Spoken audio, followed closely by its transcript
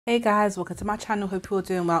Hey guys, welcome to my channel. Hope you're all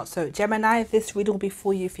doing well. So Gemini, this reading will be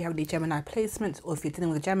for you if you have any Gemini placements or if you're dealing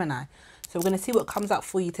with a Gemini. So we're going to see what comes up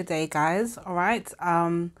for you today, guys. All right.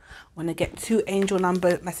 I'm going to get two angel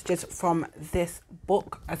number messages from this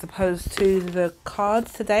book as opposed to the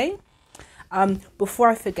cards today. Before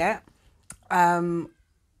I forget, I'm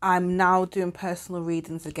now doing personal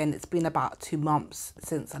readings again. It's been about 2 months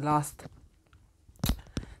since I last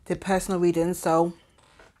did personal readings. So,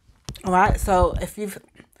 all right. So if you've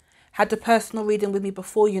had the personal reading with me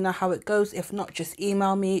before, you know how it goes. If not, just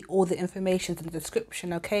email me. All the information's in the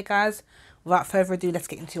description. Okay, guys? Without further ado, let's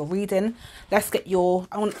get into your reading. Let's get your...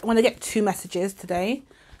 I want to get two messages today.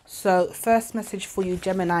 So, first message for you,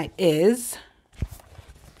 Gemini, is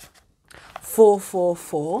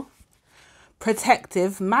 444.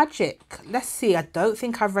 Protective magic. Let's see. I don't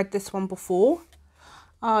think I've read this one before.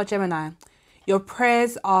 Oh, Gemini. Your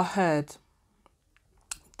prayers are heard.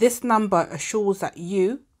 This number assures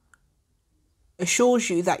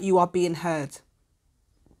you that you are being heard.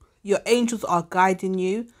 Your angels are guiding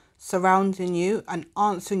you, surrounding you, and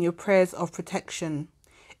answering your prayers of protection.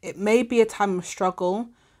 It may be a time of struggle,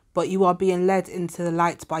 but you are being led into the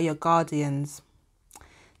light by your guardians.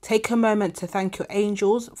 Take a moment to thank your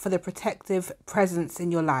angels for the protective presence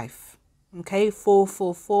in your life. Okay,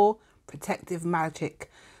 444, protective magic.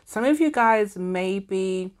 Some of you guys may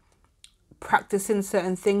be practicing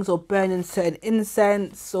certain things or burning certain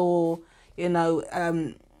incense or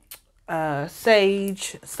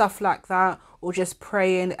sage, stuff like that, or just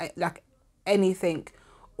praying, like anything,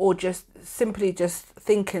 or just simply just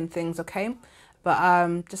thinking things. Okay, but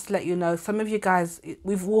just to let you know, some of you guys,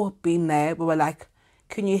 we've all been there. We were like,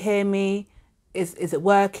 can you hear me? Is it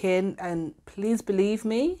working? And please believe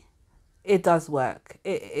me, it does work.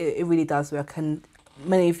 It really does work, and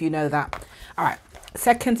many of you know that. All right,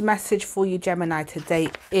 second message for you, Gemini, today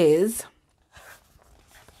is...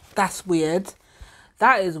 That's weird.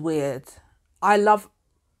 That is weird. I love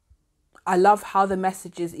how the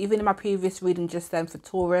messages, even in my previous reading just then for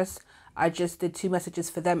Taurus, I just did two messages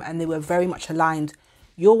for them and they were very much aligned.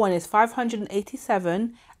 Your one is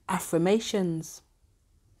 587 affirmations.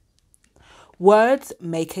 Words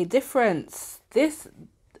make a difference. This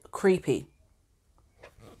creepy.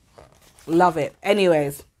 Love it.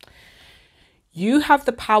 Anyways, you have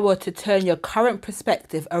the power to turn your current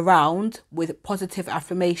perspective around with positive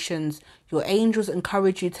affirmations. Your angels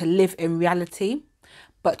encourage you to live in reality,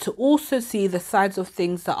 but to also see the sides of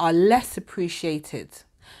things that are less appreciated.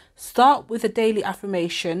 Start with a daily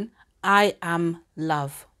affirmation, I am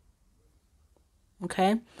love.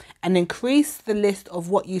 Okay? And increase the list of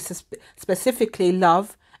what you specifically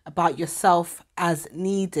love about yourself as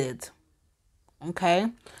needed. Okay,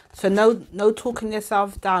 so no talking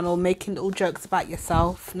yourself down or making little jokes about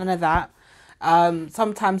yourself, none of that.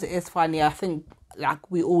 Sometimes it is funny. I think like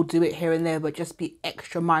we all do it here and there, but just be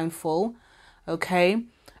extra mindful. Okay,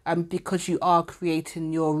 because you are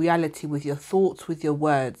creating your reality with your thoughts, with your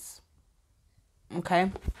words. Okay,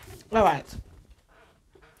 all right.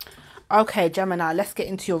 Okay, Gemini, let's get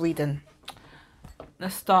into your reading.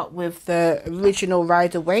 Let's start with the original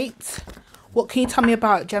Rider-Waite. What can you tell me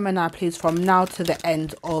about Gemini, please, from now to the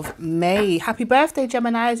end of May? Happy birthday,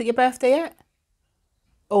 Gemini. Is it your birthday yet?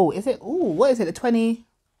 Oh, is it? Oh, what is it? The 20?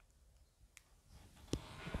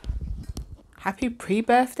 Happy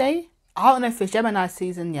pre-birthday? I don't know if it's Gemini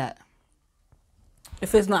season yet.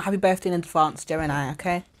 If it's not, happy birthday in advance, Gemini,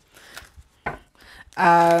 okay?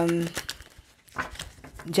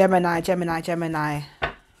 Gemini.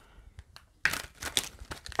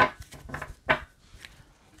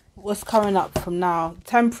 What's coming up from now?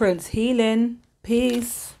 Temperance, healing,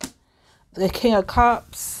 peace, the King of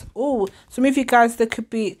Cups. Oh, some of you guys, this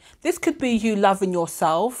could be you loving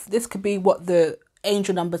yourself. This could be what the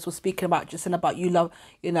angel numbers were speaking about, just saying about you love,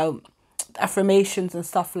 affirmations and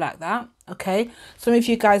stuff like that. Okay, some of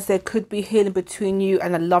you guys, there could be healing between you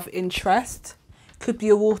and a love interest. Could be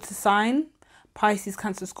a water sign, Pisces,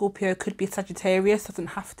 Cancer, Scorpio. Could be Sagittarius, doesn't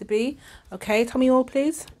have to be. Okay, tell me more,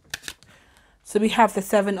 please. So we have the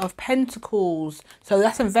Seven of Pentacles. So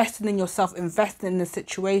that's investing in yourself, investing in the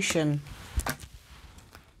situation.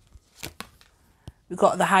 We've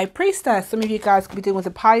got the High Priestess. Some of you guys could be dealing with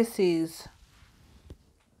the Pisces.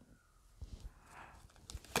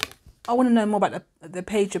 I want to know more about the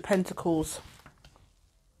Page of Pentacles.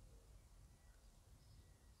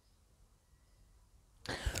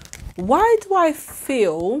 Why do I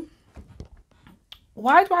feel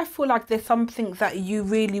like there's something that you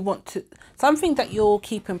really want to, something that you're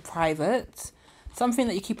keeping private, something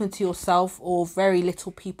that you're keeping to yourself or very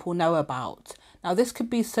little people know about? Now, this could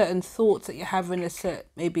be certain thoughts that you're having,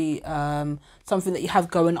 maybe something that you have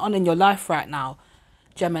going on in your life right now.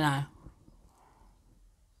 Gemini.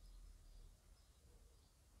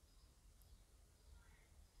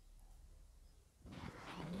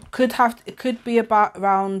 It could be about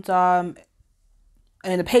around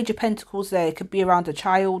in the Page of Pentacles there, it could be around a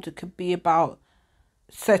child, it could be about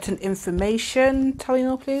certain information. Tell me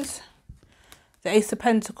more, please. The Ace of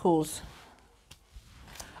Pentacles.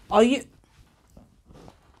 Are you...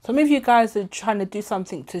 Some of you guys are trying to do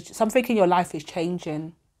something something in your life is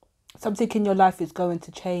changing. Something in your life is going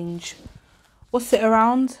to change. What's it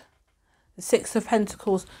around? The Six of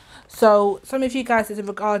Pentacles. So some of you guys is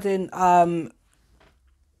regarding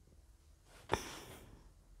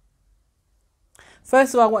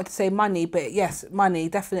first of all, I wanted to say money, but yes, money,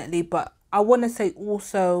 definitely. But I want to say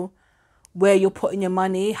also where you're putting your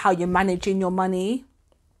money, how you're managing your money.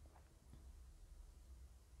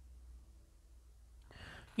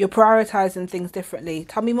 You're prioritizing things differently.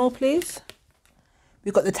 Tell me more, please.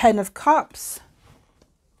 We've got the Ten of Cups.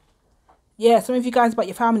 Yeah, some of you guys about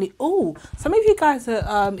your family. Oh, some of you guys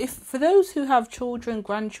are, for those who have children,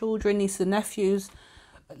 grandchildren, nieces and nephews,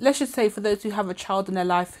 let's just say for those who have a child in their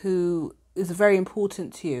life who is very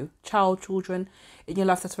important to you, children in your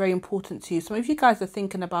life that's very important to you. Some of you guys are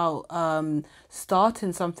thinking about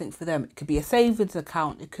starting something for them. It could be a savings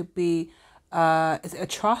account. It could be is it a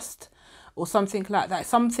trust or something like that.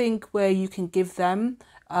 Something where you can give them,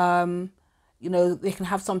 you know, they can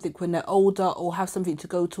have something when they're older or have something to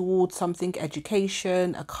go towards something,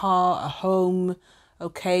 education, a car, a home,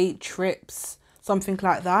 okay, trips, something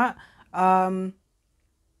like that.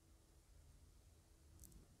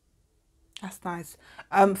 That's nice.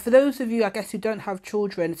 For those of you, I guess, who don't have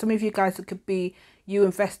children, some of you guys, it could be you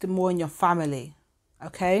investing more in your family,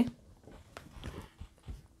 okay?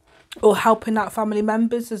 Or helping out family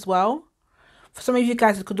members as well. For some of you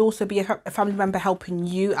guys, it could also be a family member helping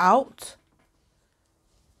you out.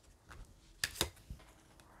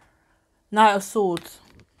 Knight of Swords.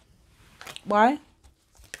 Why?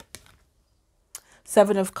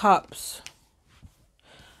 Seven of Cups.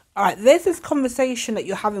 All right, there's this conversation that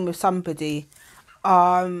you're having with somebody,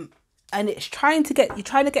 and it's you're trying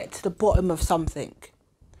to get to the bottom of something.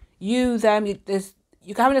 You're having this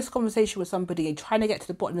conversation with somebody and trying to get to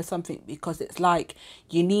the bottom of something because it's like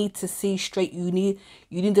you need to see straight. You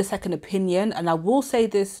need a second opinion. And I will say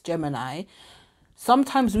this, Gemini,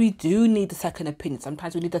 sometimes we do need a second opinion.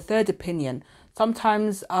 Sometimes we need a third opinion.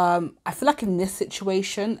 Sometimes I feel like in this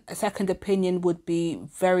situation, a second opinion would be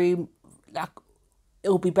very, like, it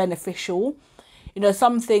will be beneficial. You know,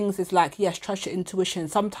 some things is like, yes, trust your intuition.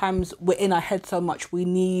 Sometimes we're in our head so much, we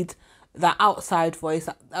need that outside voice,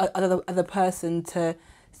 that other person to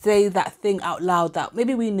say that thing out loud that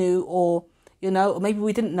maybe we knew, or, you know, or maybe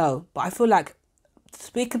we didn't know. But I feel like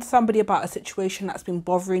speaking to somebody about a situation that's been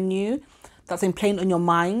bothering you, that's been playing on your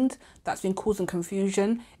mind, that's been causing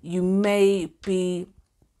confusion, I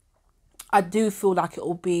do feel like it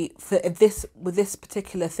will be, with this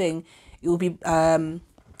particular thing, it will be, it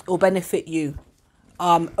will benefit you.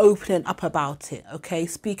 Opening up about it, okay,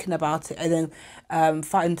 speaking about it, and then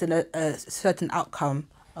finding a certain outcome,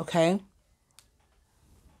 okay.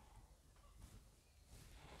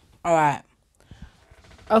 All right,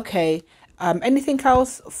 okay. Anything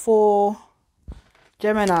else for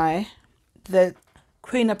Gemini? The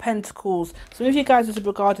Queen of Pentacles. Some of you guys is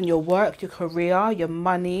regarding your work, your career, your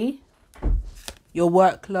money, your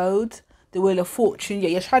workload, the Wheel of Fortune. Yeah,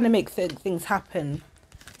 you're trying to make things happen.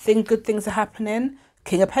 Good things are happening.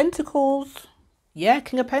 King of Pentacles. Yeah,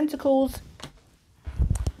 King of Pentacles.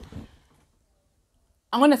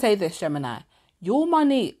 I'm going to say this, Gemini. Your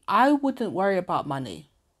money, I wouldn't worry about money.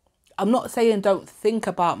 I'm not saying don't think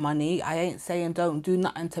about money. I ain't saying don't do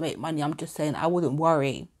nothing to make money. I'm just saying I wouldn't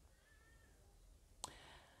worry.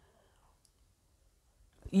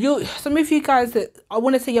 Some of you guys, that I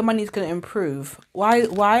want to say your money is going to improve.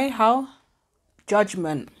 Why? How?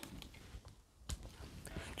 Judgment.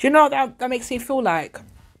 Do you know what that makes me feel like?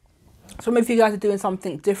 Some of you guys are doing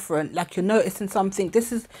something different, like you're noticing something.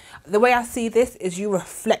 This is the way I see this, is you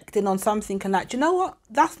reflecting on something and like, do you know what,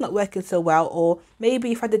 that's not working so well, or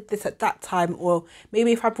maybe if I did this at that time, or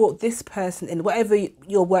maybe if I brought this person in, whatever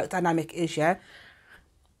your work dynamic is, yeah,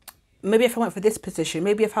 maybe if I went for this position,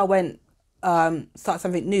 maybe if I went start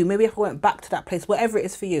something new, maybe if I went back to that place, whatever it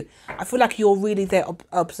is for you, I feel like you're really there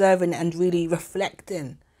observing and really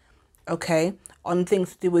reflecting, okay, on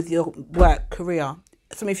things to do with your work career.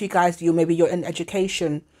 Some of you guys, maybe you're in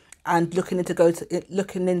education and looking into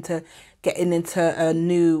getting into a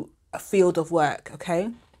new field of work, okay,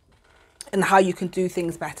 and how you can do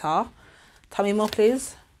things better. Tell me more,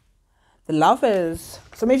 please. The Lovers.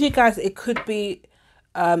 Some of you guys, it could be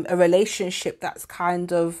a relationship that's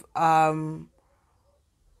kind of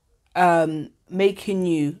making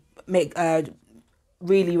you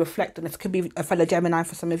really reflect on this. Could be a fellow Gemini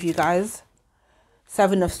for some of you guys.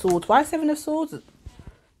 Seven of Swords. Why Seven of Swords?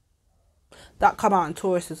 That come out in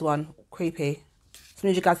Taurus as one. Creepy. Some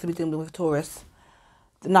of you guys could be dealing with Taurus.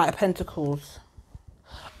 The Knight of Pentacles.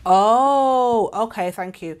 Oh, okay,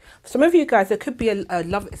 thank you. For some of you guys, there could be a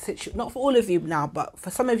love situation. Not for all of you now, but for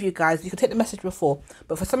some of you guys, you can take the message before.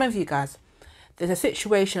 But for some of you guys, there's a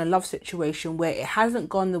situation, a love situation, where it hasn't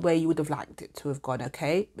gone the way you would have liked it to have gone,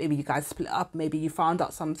 okay? Maybe you guys split up, maybe you found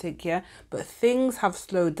out something, yeah? But things have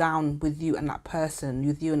slowed down with you and that person,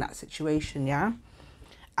 with you and that situation, yeah?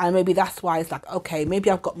 And maybe that's why it's like, okay, maybe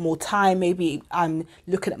I've got more time. Maybe I'm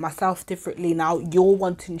looking at myself differently now. You're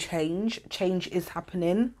wanting change. Change is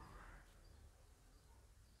happening.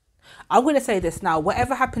 I'm going to say this now.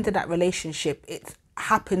 Whatever happened in that relationship, it's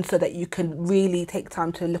happened so that you can really take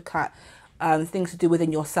time to look at things to do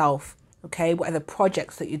within yourself. Okay, whatever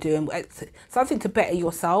projects that you're doing, something to better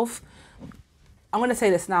yourself. I'm going to say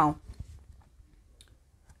this now.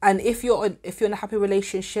 And if you're in a happy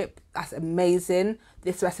relationship, that's amazing.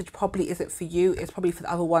 This message probably isn't for you. It's probably for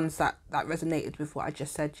the other ones that resonated with what I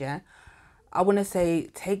just said, yeah? I want to say,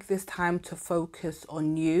 take this time to focus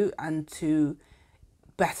on you and to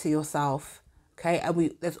better yourself, okay?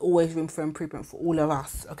 And there's always room for improvement for all of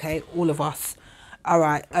us, okay? All of us. All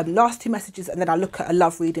right, last two messages, and then I'll look at a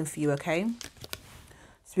love reading for you, okay?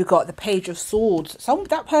 So we've got the Page of Swords.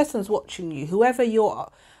 That person's watching you.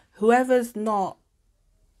 Whoever's not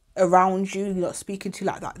around you, you're not speaking to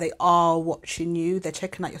like that, they are watching you. They're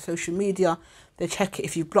checking out your social media. They're checking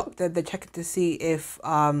if you've blocked them. They're checking to see if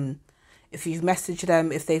you've messaged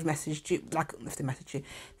them, if they've messaged you, like if they messaged you.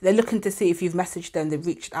 They're looking to see if you've messaged them, they've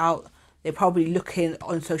reached out. They're probably looking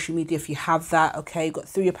on social media if you have that, okay? Got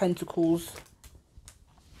Three of Pentacles.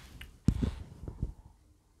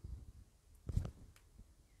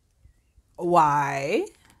 Why?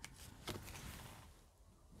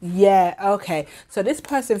 Yeah, okay. So this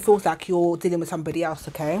person feels like you're dealing with somebody else,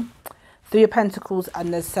 okay? Three of Pentacles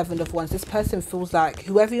and there's Seven of Wands. This person feels like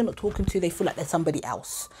whoever you're not talking to, they feel like there's somebody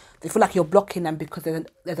else. They feel like you're blocking them because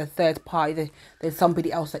there's a third party. There's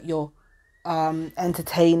somebody else that you're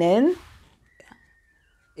entertaining.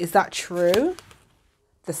 Is that true?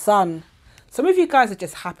 The Sun. Some of you guys are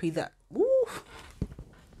just happy that... Ooh.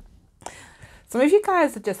 Some of you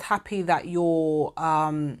guys are just happy that you're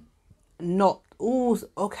not... Oh,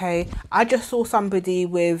 okay. I just saw somebody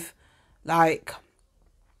with, like,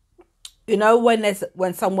 you know,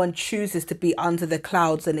 when someone chooses to be under the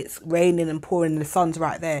clouds and it's raining and pouring and the sun's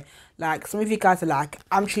right there. Like, some of you guys are like,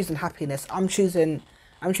 I'm choosing happiness. I'm choosing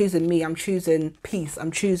me. I'm choosing peace. I'm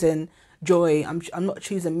choosing joy. I'm not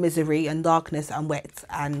choosing misery and darkness and wet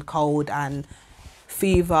and cold and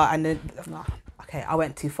fever and then... Okay, I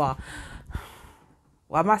went too far.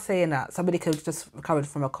 Why am I saying that? Somebody could have just recovered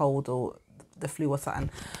from a cold or the flu or something.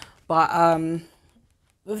 But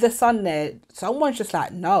with the Sun there, someone's just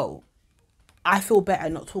like, no, I feel better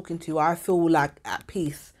not talking to you. I feel like at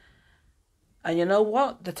peace. And you know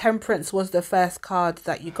what? The Temperance was the first card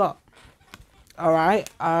that you got. All right.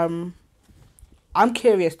 I'm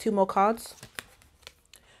curious. Two more cards.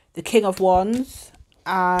 The King of Wands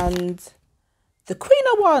and the Queen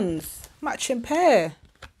of Wands. Matching pair.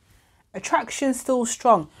 Attraction still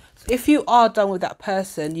strong. If you are done with that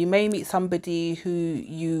person, you may meet somebody who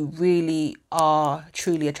you really are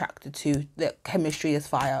truly attracted to. The chemistry is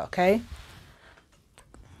fire, okay?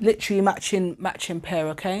 Literally matching pair,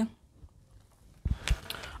 okay?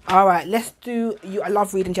 All right, let's do you. I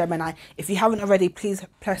love reading, Gemini. If you haven't already, please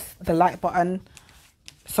press the like button.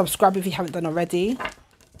 Subscribe if you haven't done already.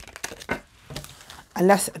 And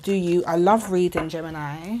let's do you. I love reading,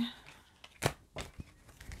 Gemini.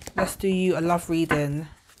 Let's do you a love reading.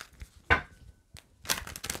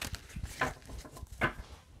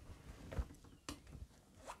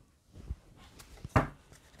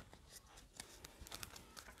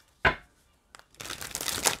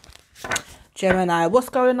 Gemini, what's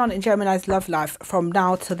going on in Gemini's love life from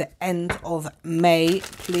now to the end of May,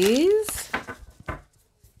 please?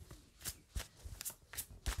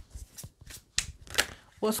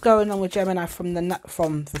 What's going on with Gemini from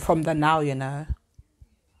the now, you know?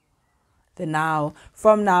 The now.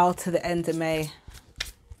 From now to the end of May.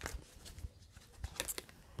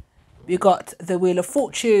 We got the Wheel of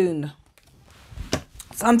Fortune.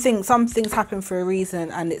 Something's happened for a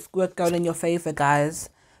reason and it's going in your favour, guys.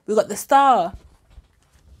 We got the Star.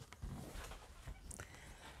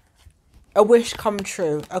 A wish come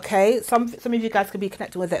true, okay? Some of you guys could be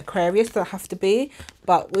connected with the Aquarius, don't have to be.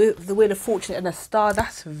 But with the Wheel of Fortune and a Star,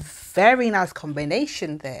 that's a very nice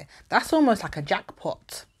combination there. That's almost like a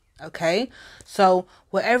jackpot, Okay, so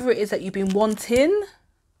whatever it is that you've been wanting,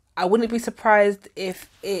 I wouldn't be surprised if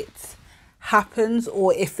it happens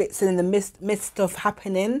or if it's in the midst of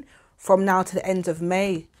happening from now to the end of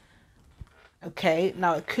May. Okay,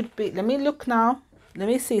 now it could be, let me look now. Let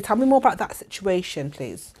me see. Tell me more about that situation,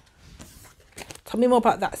 please. Tell me more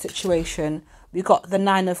about that situation. We got the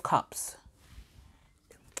 9 of Cups.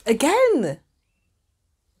 Again,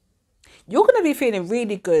 you're going to be feeling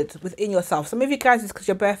really good within yourself. Some of you guys, it's because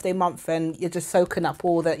your birthday month and you're just soaking up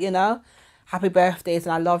all that, you know, happy birthdays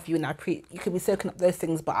and I love you and you could be soaking up those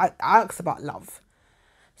things. But I ask about love.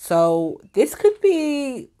 So this could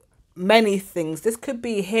be many things. This could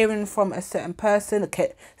be hearing from a certain person,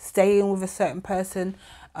 okay, staying with a certain person.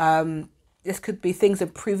 This could be things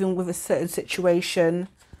improving with a certain situation.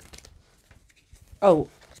 Oh,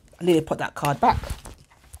 I need to put that card back.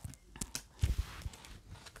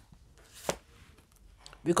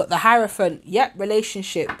 We've got the Hierophant. Yep,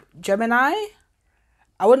 relationship. Gemini.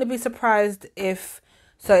 I wouldn't be surprised if...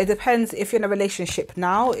 So it depends. If you're in a relationship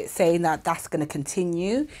now, it's saying that that's going to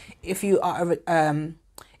continue. If you are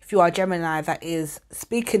a Gemini that is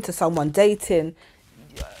speaking to someone, dating,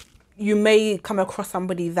 you may come across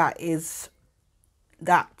somebody that is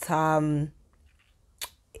a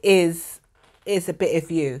bit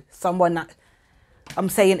of you. Someone that... I'm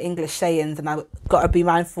saying English sayings and I've got to be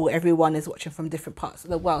mindful everyone is watching from different parts of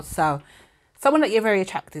the world. So someone that you're very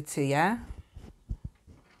attracted to, yeah?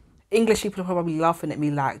 English people are probably laughing at me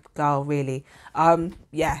like, girl, really?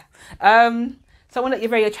 Yeah. Someone that you're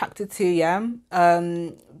very attracted to, yeah?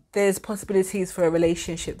 There's possibilities for a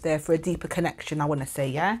relationship there, for a deeper connection, I want to say,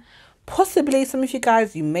 yeah? Possibly some of you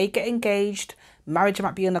guys, you may get engaged. Marriage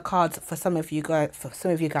might be on the cards for some of you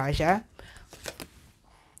guys, yeah?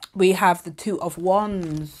 We have the 2 of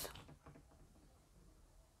Wands.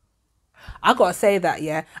 I gotta say that,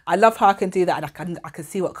 yeah. I love how I can do that and I can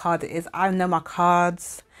see what card it is. I know my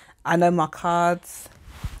cards. I'm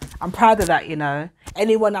proud of that, you know.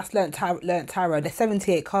 Anyone that's learnt tarot, there's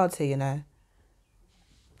 78 cards here, you know.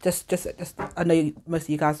 Just I know most of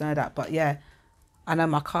you guys know that, but yeah, I know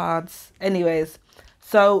my cards. Anyways,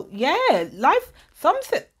 so yeah, life,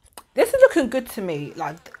 something. This is looking good to me.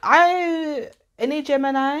 Like any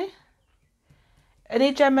Gemini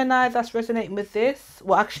that's resonating with this?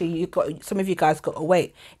 Well, actually, some of you guys got to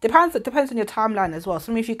wait. It depends on your timeline as well.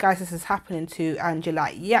 Some of you guys this is happening to, and you're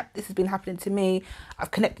like, yep, this has been happening to me. I've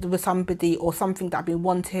connected with somebody or something that I've been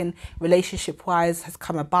wanting relationship wise has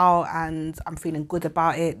come about, and I'm feeling good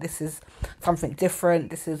about it. This is something different.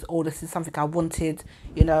 This is something I wanted.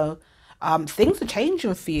 You know, things are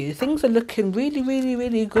changing for you. Things are looking really, really,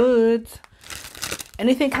 really good.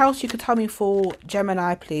 Anything else you could tell me for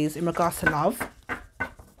Gemini, please, in regards to love?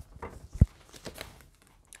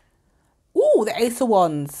 Ooh, the Ace of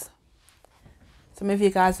Wands. Some of you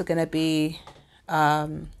guys are going to be...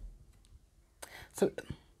 some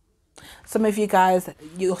of you guys,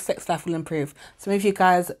 your sex life will improve. Some of you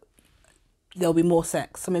guys, there'll be more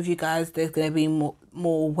sex. Some of you guys, there's going to be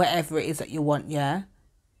more whatever it is that you want, yeah?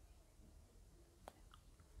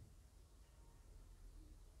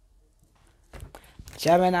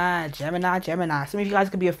 Gemini. Some of you guys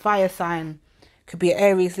could be a fire sign. Could be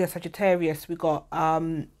Aries, Leo, Sagittarius. We got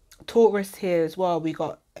Taurus here as well. We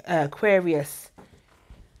got Aquarius.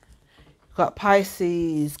 We got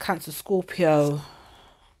Pisces, Cancer, Scorpio.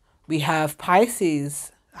 We have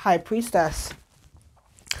Pisces, High Priestess.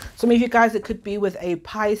 Some of you guys, it could be with a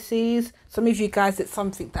Pisces. Some of you guys, it's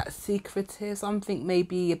something that's secretive. Something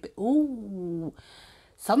maybe a bit... Ooh.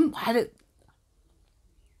 Some... had it...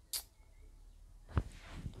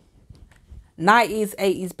 90s,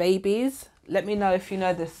 80s babies. Let me know if you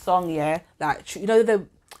know this song, yeah? Like, you know,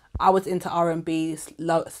 I was into R&B,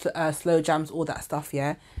 slow jams, all that stuff,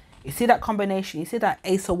 yeah? You see that combination? You see that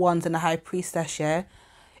Ace of Wands and the High Priestess, yeah?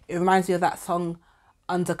 It reminds me of that song,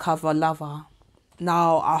 Undercover Lover.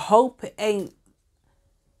 Now, I hope it ain't...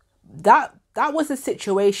 That was a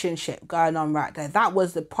situationship going on right there. That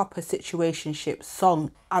was the proper situationship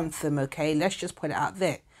song anthem, okay? Let's just put it out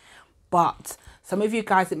there. But some of you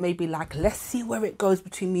guys, it may be like, let's see where it goes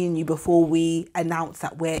between me and you before we announce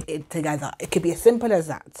that we're in together. It could be as simple as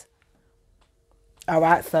that. All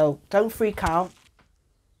right, so don't freak out.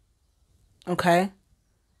 Okay.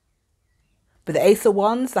 But the Ace of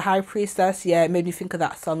Wands, the High Priestess, yeah, it made me think of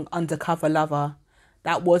that song, Undercover Lover.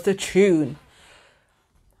 That was a tune.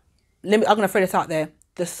 I'm going to throw this out there.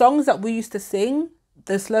 The songs that we used to sing,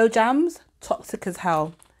 the slow jams, toxic as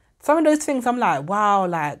hell. Some of those things, I'm like, wow,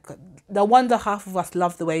 like... No wonder half of us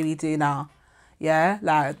love the way we do now. Yeah,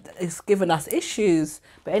 like it's given us issues.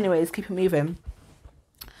 But anyways, keep it moving.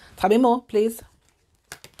 Tell me more, please.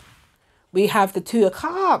 We have the Two of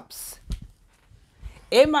Cups.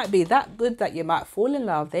 It might be that good that you might fall in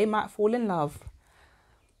love. They might fall in love.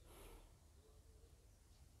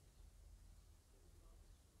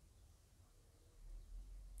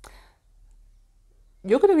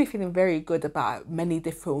 You're going to be feeling very good about many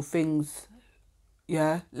different things.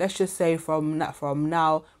 Yeah, let's just say from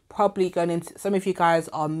now, probably going into, some of you guys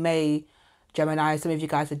are May Gemini, some of you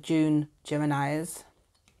guys are June Geminis.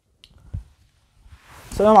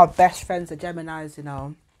 Some of my best friends are Geminis, you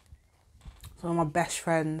know. Some of my best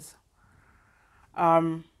friends.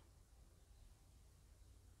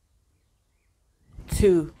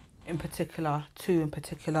 Two in particular.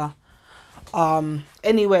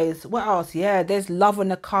 Anyways, what else? Yeah, there's love on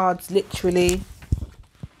the cards, literally.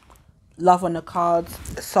 Love on the cards,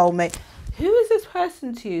 soulmate. Who is this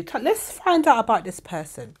person to you? Let's find out about this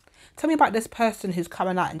person. Tell me about this person who's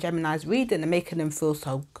coming out in Gemini's reading and making them feel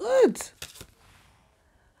so good.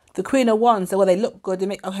 The Queen of Wands, well, they look good. They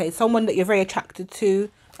make, okay, someone that you're very attracted to.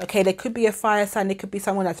 Okay, they could be a fire sign. They could be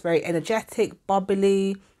someone that's very energetic,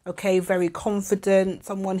 bubbly. Okay, very confident.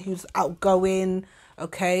 Someone who's outgoing.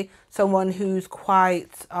 Okay, someone who's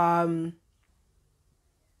quite, I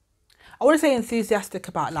want to say enthusiastic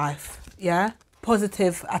about life. Yeah,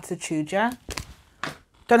 positive attitude. Yeah,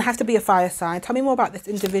 don't have to be a fire sign. Tell me more about this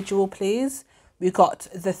individual, please. We've got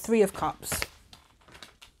the Three of Cups.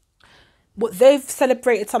 What, they've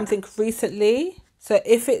celebrated something recently. So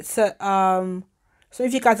if it's a some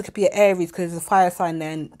of you guys, it could be an Aries because there's a fire sign.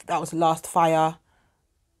 Then that was the last fire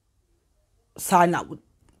sign that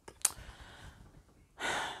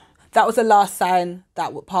was the last sign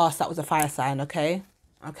that would pass. That was a fire sign. Okay,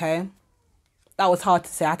 that was hard to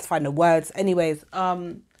say. I had to find the words. Anyways,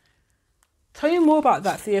 tell you more about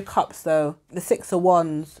that Three of Cups though. The Six of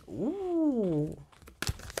Wands. Ooh.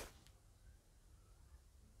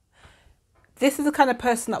 This is the kind of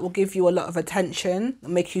person that will give you a lot of attention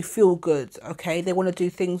and make you feel good, okay? They want to do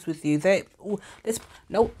things with you.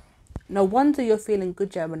 No wonder you're feeling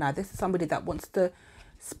good, Gemini. This is somebody that wants to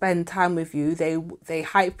spend time with you. They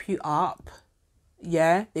hype you up,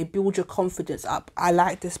 yeah? They build your confidence up. I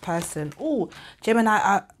like this person. Oh,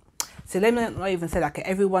 Gemini, so let me not even say that. Okay,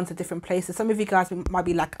 everyone's at different places. Some of you guys might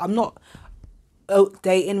be like, I'm not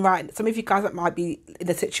dating right. Some of you guys might be in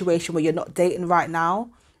a situation where you're not dating right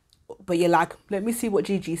now. But you're like, let me see what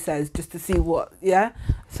Gigi says just to see what, yeah?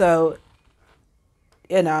 So,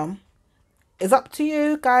 you know, it's up to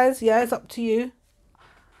you, guys. Yeah, it's up to you.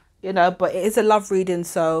 You know, but it is a love reading,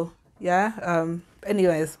 so, yeah.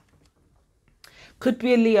 Anyways, could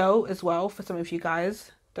be a Leo as well for some of you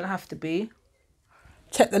guys. Don't have to be.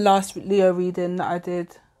 Check the last Leo reading that I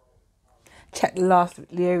did.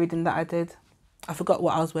 I forgot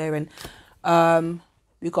what I was wearing.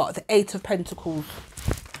 We got the Eight of Pentacles.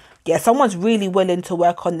 Yeah, someone's really willing to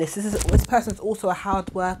work on this. This person's also a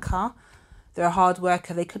hard worker. They're a hard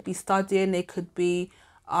worker. They could be studying. They could be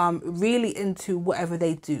really into whatever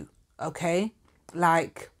they do. Okay,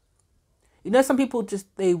 like, you know, some people just,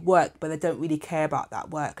 they work, but they don't really care about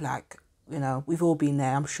that work. Like, you know, we've all been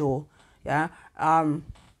there, I'm sure. Yeah.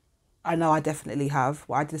 I know I definitely have.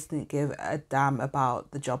 Well, I just didn't give a damn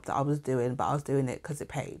about the job that I was doing, but I was doing it because it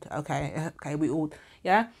paid. Okay, we all,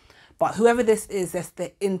 yeah. But whoever this is, they're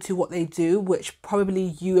into what they do, which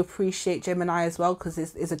probably you appreciate, Gemini, as well, because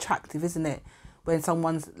it's attractive, isn't it? When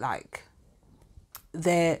someone's like,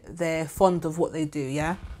 they're fond of what they do,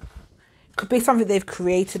 yeah? Could be something they've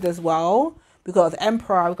created as well. We've got the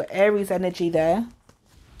Emperor, we've got Aries energy there.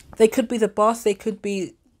 They could be the boss, they could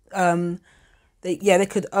be, they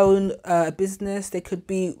could own a business, they could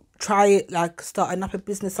be, starting up a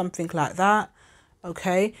business, something like that,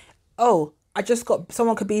 okay? Oh, I just got,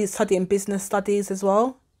 someone could be studying business studies as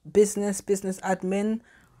well. Business admin.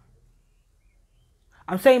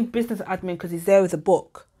 I'm saying business admin because he's there with a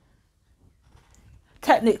book.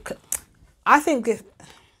 Technically, I think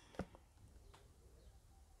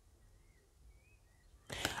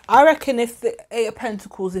I reckon if the Eight of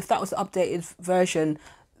Pentacles, if that was the updated version,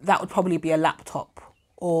 that would probably be a laptop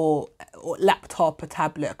or laptop, a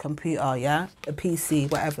tablet, a computer, yeah? A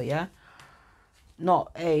PC, whatever, yeah?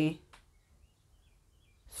 Not a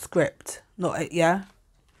script, yeah,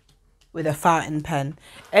 with a fountain pen.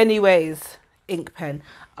 Anyways, ink pen.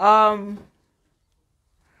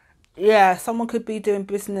 Yeah, someone could be doing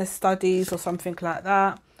business studies or something like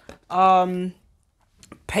that.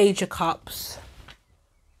 Page of Cups.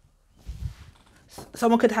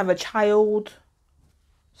 Someone could have a child.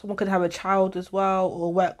 Someone could have a child as well,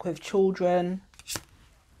 or work with children.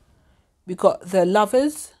 We got the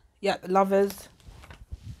Lovers. Yeah, the Lovers.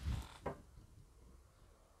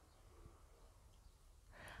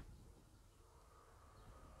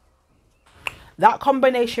 That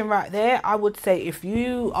combination right there, I would say if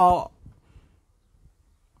you are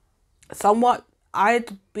somewhat,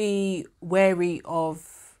 I'd be wary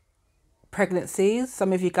of pregnancies.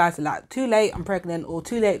 Some of you guys are like, too late, I'm pregnant, or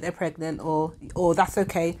too late, they're pregnant, or that's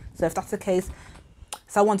okay. So if that's the case,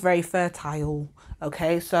 someone's very fertile.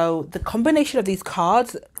 Okay, so the combination of these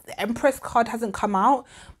cards, the Empress card hasn't come out,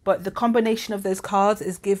 but the combination of those cards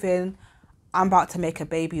is giving, I'm about to make a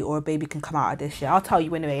baby, or a baby can come out of this year. I'll tell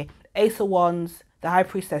you anyway. Ace of Wands, the High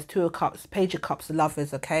Priestess, Two of Cups, Page of Cups, the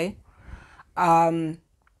Lovers, okay? If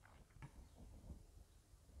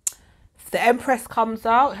the Empress comes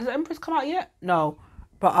out, has the Empress come out yet? No.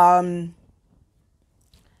 But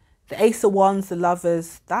the Ace of Wands, the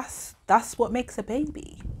Lovers, that's what makes a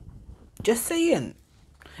baby. Just saying.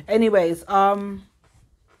 Anyways, all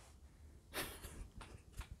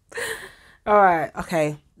right,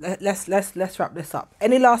 okay. Let's wrap this up.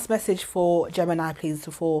 Any last message for Gemini, please,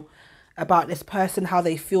 about this person, how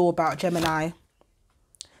they feel about Gemini?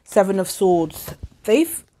 Seven of Swords.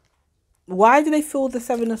 Why do they feel the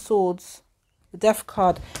Seven of Swords? The Death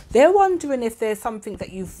card. They're wondering if there's something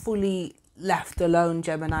that you've fully left alone,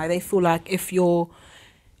 Gemini. They feel like if you're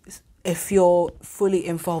fully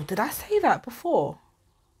involved. Did I say that before?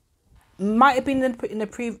 Might have been in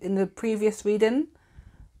the previous reading,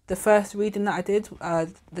 the first reading that I did,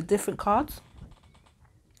 the different cards.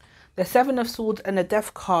 The Seven of Swords and the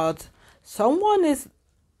Death card. Someone is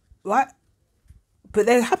right, but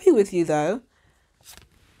they're happy with you though.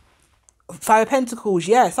 Five of Pentacles.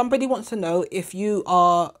 Yeah, somebody wants to know if you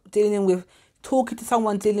are talking to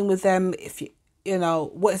someone, dealing with them. If you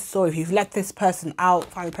know what is the story. If you've let this person out,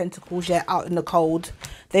 Five of Pentacles, yeah, out in the cold.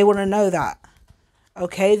 They want to know that.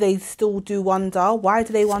 Okay, they still do wonder. Why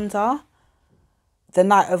do they wonder? The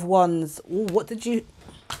Knight of Wands. Ooh, what did you...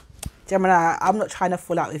 Gemini, I'm not trying to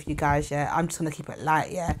fall out with you guys, yeah. I'm just going to keep it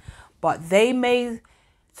light, yeah. But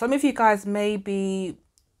some of you guys may be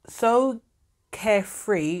so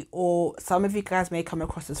carefree, or some of you guys may come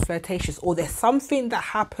across as flirtatious, or there's something that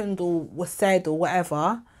happened or was said or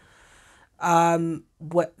whatever,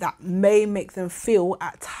 that may make them feel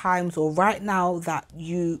at times or right now that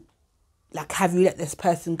you... Like, have you let this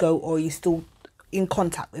person go, or are you still in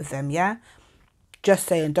contact with them, yeah? Just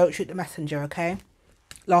saying, don't shoot the messenger, okay?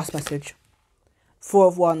 Last message. Four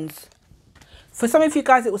of Wands. For some of you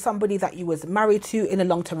guys, it was somebody that you was married to in a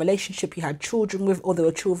long-term relationship, you had children with, or there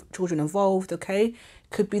were children involved, okay?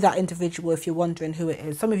 Could be that individual if you're wondering who it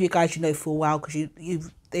is. Some of you guys you know full well because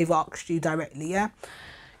they've asked you directly, yeah?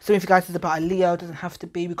 Some of you guys is about a Leo, doesn't have to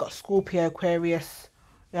be. We've got Scorpio, Aquarius,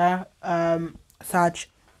 yeah? Sag.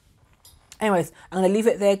 Anyways, I'm going to leave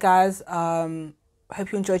it there, guys. I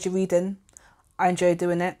hope you enjoyed your reading. I enjoyed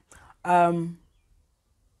doing it.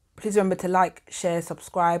 Please remember to like, share,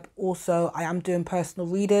 subscribe. Also, I am doing personal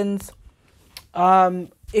readings.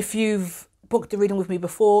 If you've booked a reading with me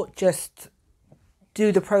before, just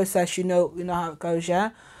do the process. You know how it goes, yeah?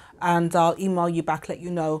 And I'll email you back, let you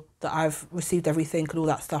know that I've received everything and all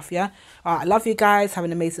that stuff, yeah? All right, I love you guys. Have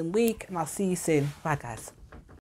an amazing week, and I'll see you soon. Bye, guys.